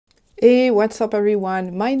Hey, what's up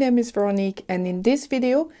everyone? My name is Veronique, and in this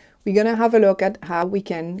video, we're gonna have a look at how we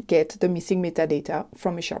can get the missing metadata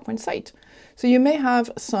from a SharePoint site. So you may have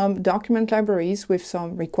some document libraries with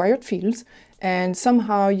some required fields, and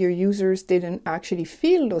somehow your users didn't actually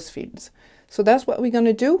fill those fields. So that's what we're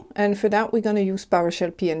gonna do, and for that, we're gonna use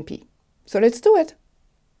PowerShell PnP. So let's do it.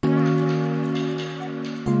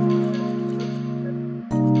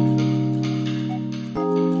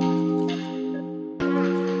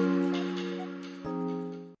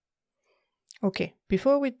 Okay,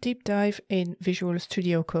 before we deep dive in Visual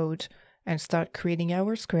Studio Code and start creating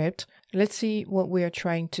our script, let's see what we are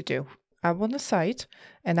trying to do. I'm on the site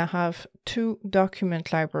and I have two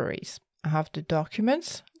document libraries. I have the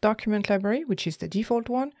Documents document library, which is the default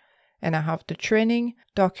one, and I have the Training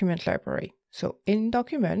document library. So in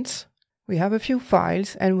Documents, we have a few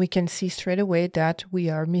files and we can see straight away that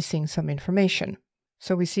we are missing some information.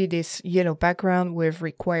 So we see this yellow background with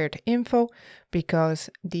required info because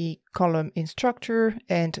the column instructor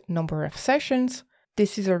and number of sessions,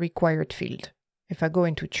 this is a required field. If I go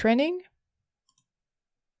into training,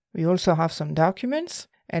 we also have some documents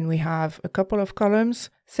and we have a couple of columns,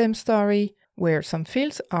 same story, where some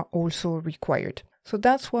fields are also required. So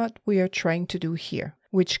that's what we are trying to do here.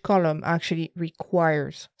 Which column actually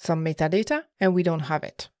requires some metadata and we don't have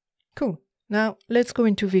it. Cool. Now let's go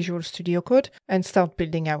into Visual Studio Code and start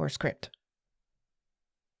building our script.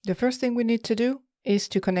 The first thing we need to do is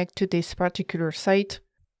to connect to this particular site.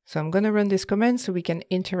 So I'm going to run this command so we can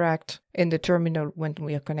interact in the terminal when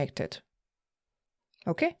we are connected.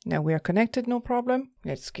 Okay, now we are connected, no problem.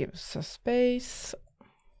 Let's give us a space.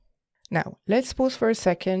 Now let's pause for a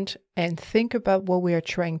second and think about what we are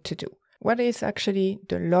trying to do. What is actually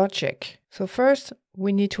the logic? So first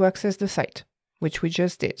we need to access the site, which we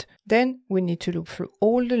just did. Then we need to loop through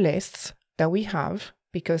all the lists that we have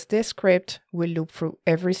because this script will loop through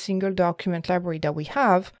every single document library that we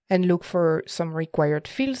have and look for some required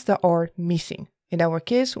fields that are missing. In our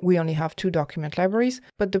case, we only have two document libraries,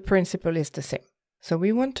 but the principle is the same. So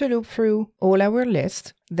we want to loop through all our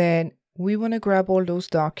lists, then we want to grab all those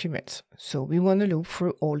documents. So we want to loop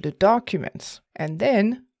through all the documents. And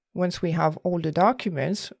then once we have all the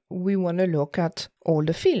documents, we want to look at all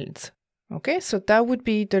the fields. Okay, so that would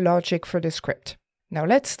be the logic for the script. Now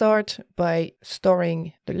let's start by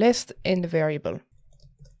storing the list in the variable.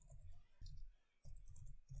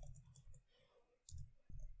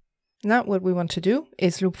 Now what we want to do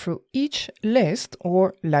is loop through each list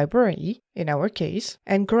or library, in our case,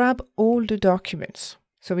 and grab all the documents.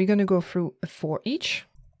 So we're going to go through a for each.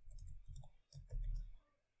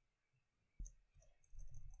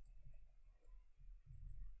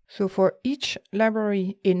 So for each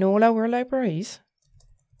library in all our libraries,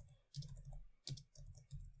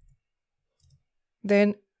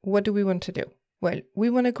 then what do we want to do? Well, we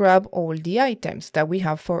want to grab all the items that we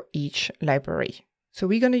have for each library. So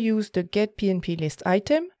we're going to use the get PnP list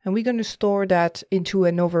item and we're going to store that into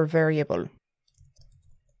another variable.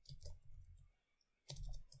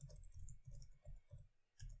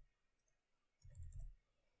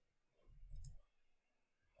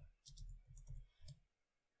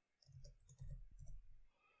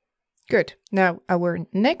 Good. Now our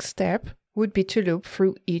next step would be to loop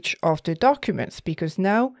through each of the documents because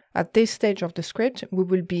now at this stage of the script, we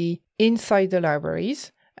will be inside the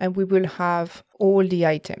libraries and we will have all the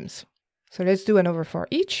items. So let's do another for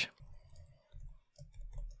each.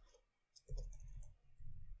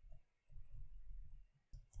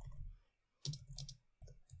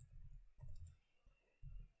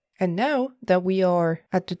 And now that we are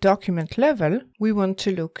at the document level, we want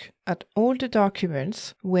to look at all the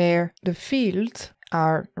documents where the fields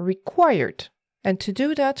are required. And to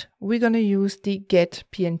do that, we're going to use the get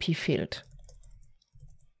PnP field.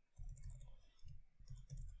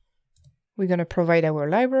 We're going to provide our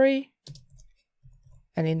library.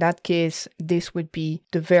 And in that case, this would be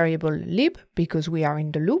the variable lib because we are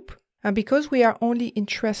in the loop. And because we are only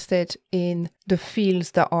interested in the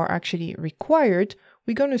fields that are actually required,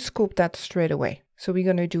 we're going to scope that straight away. So we're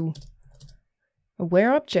going to do a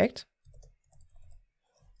where object,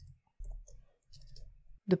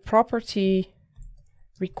 the property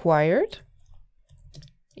required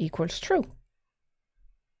equals true.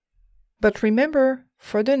 But remember,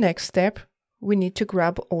 for the next step, we need to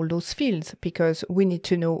grab all those fields because we need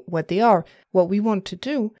to know what they are. What we want to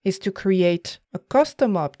do is to create a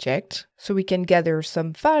custom object so we can gather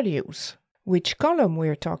some values, which column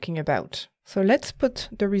we're talking about. So let's put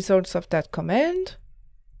the results of that command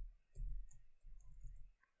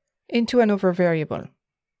into another variable.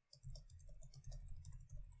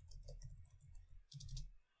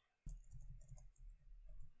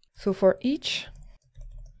 So for each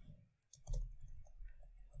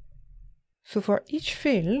So for each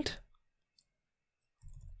field,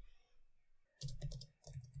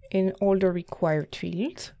 in all the required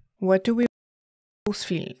fields, what do we want those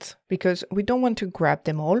fields? Because we don't want to grab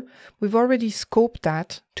them all. We've already scoped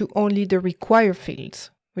that to only the required fields,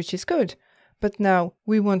 which is good. But now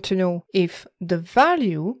we want to know if the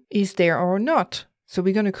value is there or not. So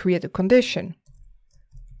we're going to create a condition.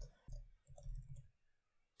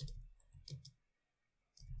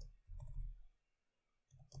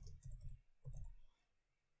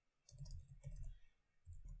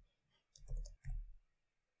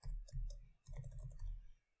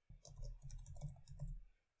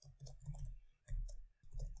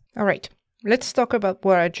 All right, let's talk about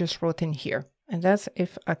what I just wrote in here. And that's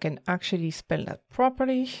if I can actually spell that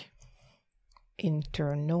properly.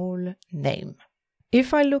 Internal name.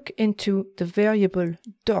 If I look into the variable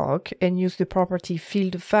doc and use the property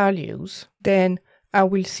field values, then I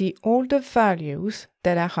will see all the values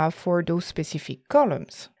that I have for those specific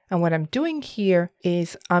columns. And what I'm doing here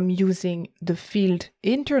is I'm using the field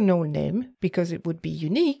internal name because it would be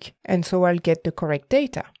unique, and so I'll get the correct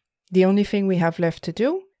data. The only thing we have left to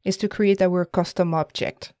do is to create our custom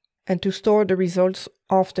object. And to store the results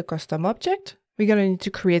of the custom object, we're going to need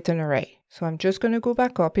to create an array. So I'm just going to go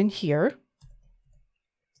back up in here.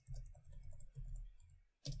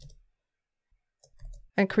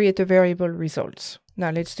 And create a variable results.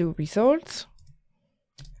 Now let's do results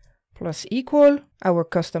plus equal our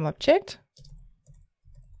custom object.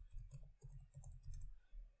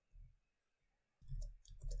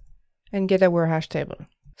 And get our hash table.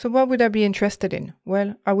 So what would I be interested in?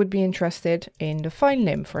 Well, I would be interested in the file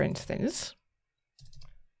name, for instance,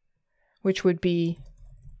 which would be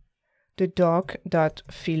the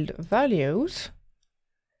doc.fieldValues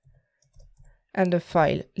and the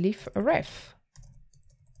file leafref,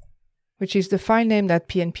 which is the file name that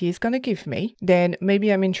PnP is going to give me. Then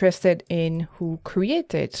maybe I'm interested in who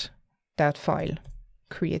created that file,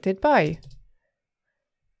 created by.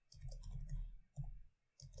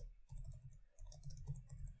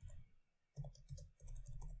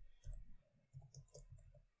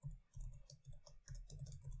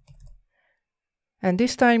 And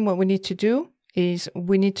this time what we need to do is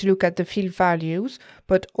we need to look at the field values,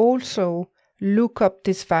 but also look up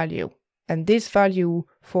this value. And this value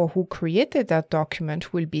for who created that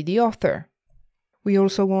document will be the author. We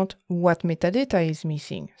also want what metadata is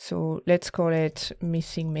missing. So let's call it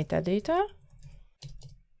missing metadata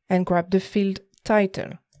and grab the field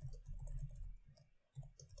title.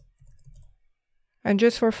 And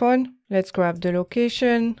just for fun, let's grab the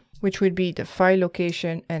location, which would be the file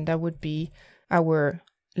location, and that would be our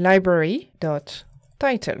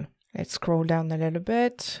library.title. Let's scroll down a little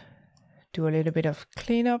bit, do a little bit of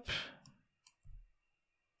cleanup.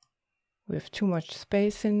 We have too much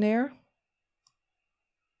space in there.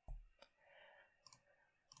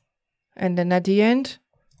 And then at the end,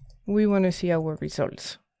 we want to see our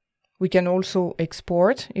results. We can also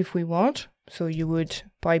export if we want. So you would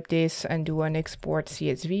pipe this and do an export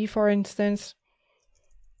CSV, for instance.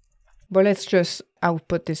 But let's just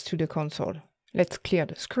output this to the console. Let's clear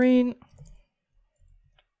the screen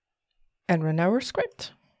and run our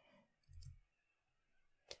script.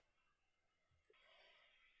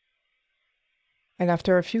 And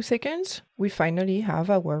after a few seconds, we finally have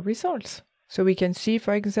our results. So we can see,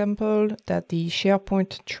 for example, that the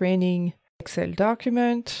SharePoint training Excel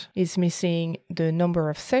document is missing the number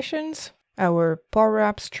of sessions. Our Power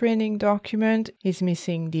Apps training document is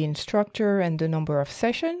missing the instructor and the number of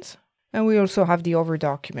sessions. And we also have the other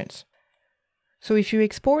documents. So if you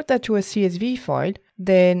export that to a CSV file,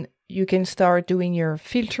 then you can start doing your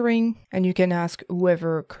filtering and you can ask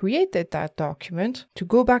whoever created that document to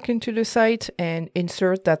go back into the site and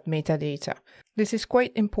insert that metadata. This is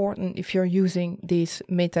quite important if you're using this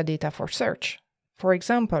metadata for search. For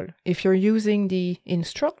example, if you're using the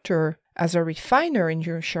instructor as a refiner in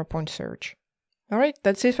your SharePoint search. All right,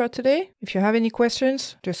 that's it for today. If you have any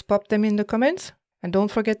questions, just pop them in the comments and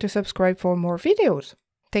don't forget to subscribe for more videos.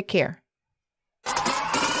 Take care.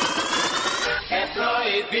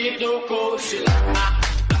 Employee,